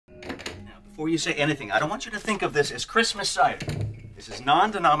before you say anything, I don't want you to think of this as Christmas cider. This is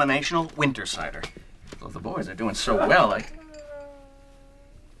non-denominational winter cider. Well, the boys are doing so well,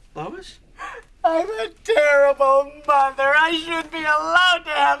 Lois? I'm a terrible mother. I shouldn't be allowed to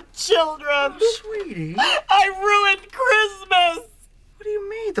have children. Oh, sweetie. I ruined Christmas. What do you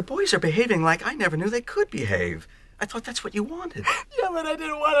mean? The boys are behaving like I never knew they could behave. I thought that's what you wanted. Yeah, but I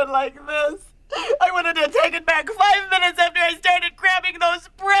didn't want it like this. I wanted to take it back 5 minutes after I started grabbing those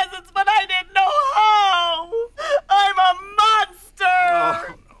presents, but I didn't know how. I'm a monster.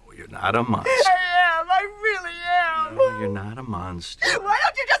 Oh, no, you're not a monster. I am. I really am. No, you're not a monster. Why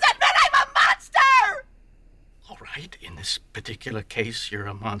don't you just admit I'm a monster? All right, in this particular case, you're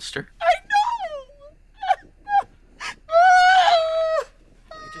a monster. I know.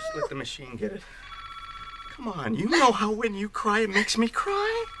 You just let the machine get it. Come on, you know how when you cry, it makes me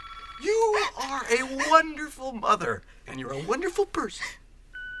cry? You are a wonderful mother, and you're a wonderful person.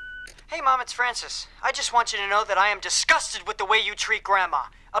 Hey, Mom, it's Francis. I just want you to know that I am disgusted with the way you treat Grandma.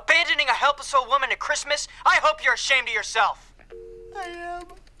 Abandoning a helpless old woman at Christmas? I hope you're ashamed of yourself. I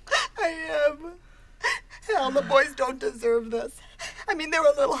am. Hell, the boys don't deserve this. I mean, they're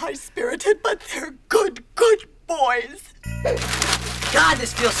a little high-spirited, but they're good boys. God,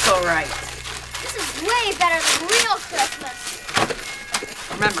 this feels so right. This is way better than real Christmas.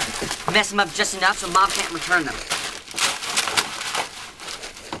 Remember, mess them up just enough so Mom can't return them.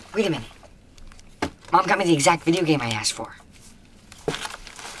 Wait a minute. Mom got me the exact video game I asked for.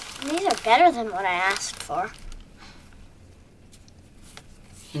 These are better than what I asked for.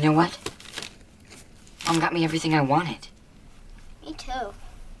 You know what? Mom got me everything I wanted. Me too.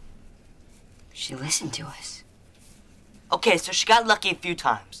 She listened to us. Okay, so she got lucky a few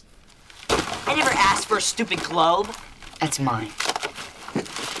times. I never asked for a stupid globe. That's mine.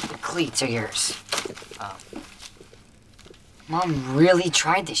 The cleats are yours. Oh. Mom really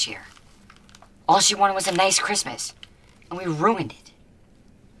tried this year. All she wanted was a nice Christmas, and we ruined it.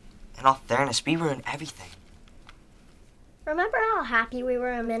 In all fairness, we ruined everything. Remember how happy we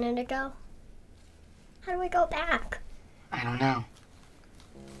were a minute ago? How do we go back? I don't know.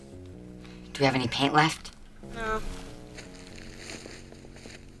 Do we have any paint left? No.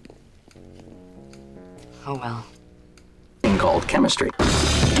 Oh well. Called chemistry.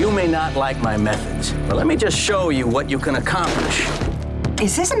 You may not like my methods, but let me just show you what you can accomplish.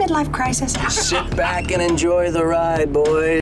 Is this a midlife crisis? Sit back and enjoy the ride, boys.